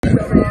Yep.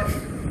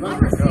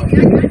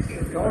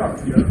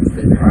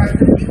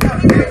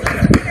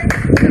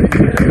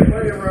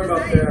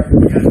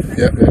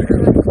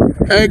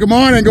 Hey, good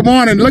morning, good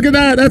morning. Look at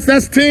that.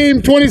 That's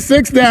team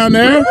 26 down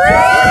there.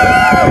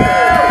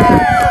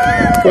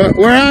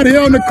 We're out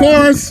here on the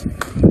course.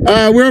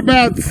 We're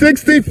about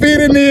 60 feet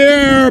in the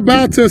air,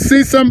 about to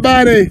see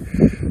somebody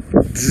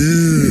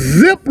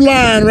zip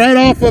line right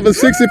off of a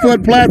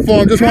 60-foot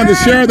platform. Just wanted to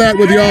share that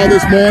with y'all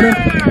this morning.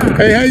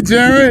 Hey,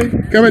 Jerry,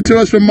 coming to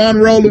us from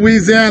Monroe,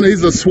 Louisiana.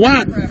 He's a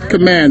SWAT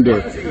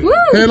commander.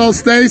 Hello,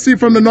 Stacy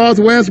from the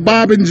Northwest,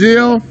 Bob and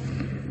Jill.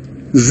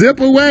 Zip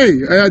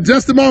away.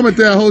 Just a moment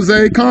there,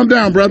 Jose. Calm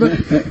down, brother.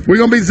 We're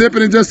going to be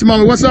zipping in just a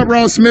moment. What's up,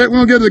 Ross Smith?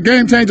 We're going to give the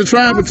Game Changer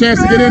Tribe a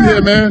chance to get in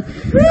here, man.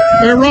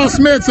 Hey, Ross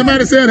Smith,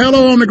 somebody said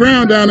hello on the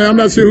ground down there. I'm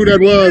not sure who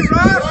that was.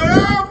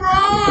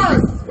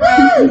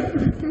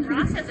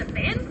 Ross has a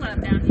fan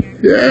club down here.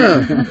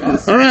 Yeah.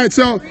 All right,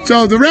 so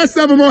the rest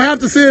of them will have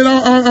to see it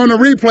on the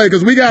replay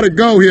because we got to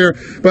go here.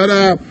 But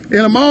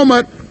in a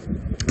moment,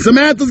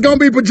 Samantha's going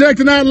to be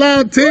projecting out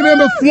loud. Team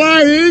member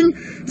flying.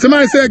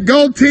 Somebody said,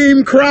 go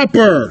Team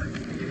Cropper.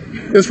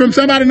 It's from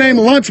somebody named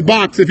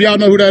Lunchbox, if y'all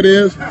know who that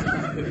is.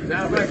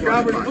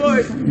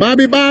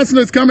 Bobby Boston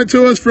is coming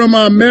to us from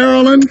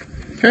Maryland.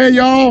 Hey,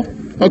 y'all.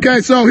 Okay,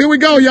 so here we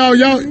go, y'all.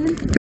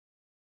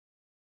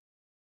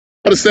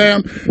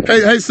 Sam.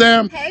 Hey,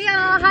 Sam. Hey,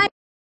 y'all. Hi.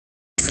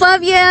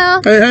 Love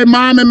you. Hey,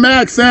 Mom and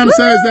Max. Sam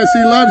says that she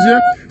loves you.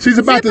 She's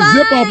about to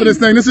zip off of this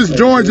thing. This is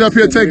George up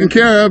here taking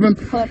care of him.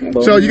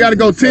 So you got to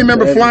go team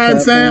member flying,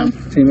 Sam.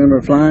 Team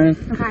member flying.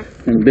 Okay.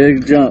 And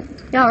big jump.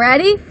 Y'all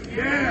ready?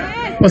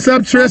 Yeah. What's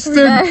up,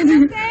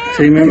 Tristan?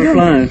 Team member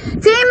flying.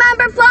 Team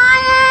member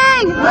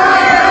flying! Woo!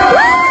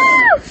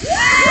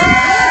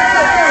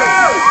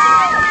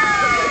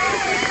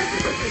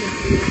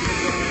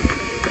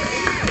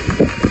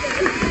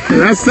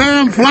 That's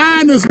Sam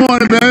flying this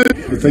morning, baby.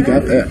 They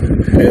got that.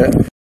 Yeah.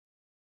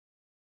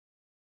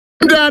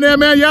 Down there,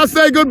 man. Y'all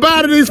say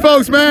goodbye to these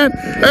folks, man.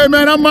 Hey,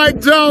 man, I'm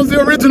Mike Jones,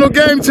 the original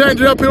Game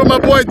Changer, up here with my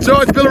boy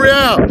George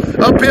Villarreal.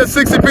 Up here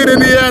 60 feet in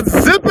the air,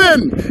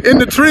 zipping in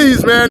the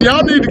trees, man.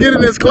 Y'all need to get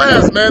in this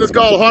class, man. It's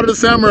called Heart of the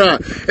Samurai.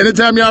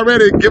 Anytime y'all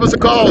ready, give us a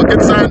call.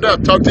 Get signed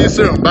up. Talk to you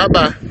soon.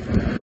 Bye-bye.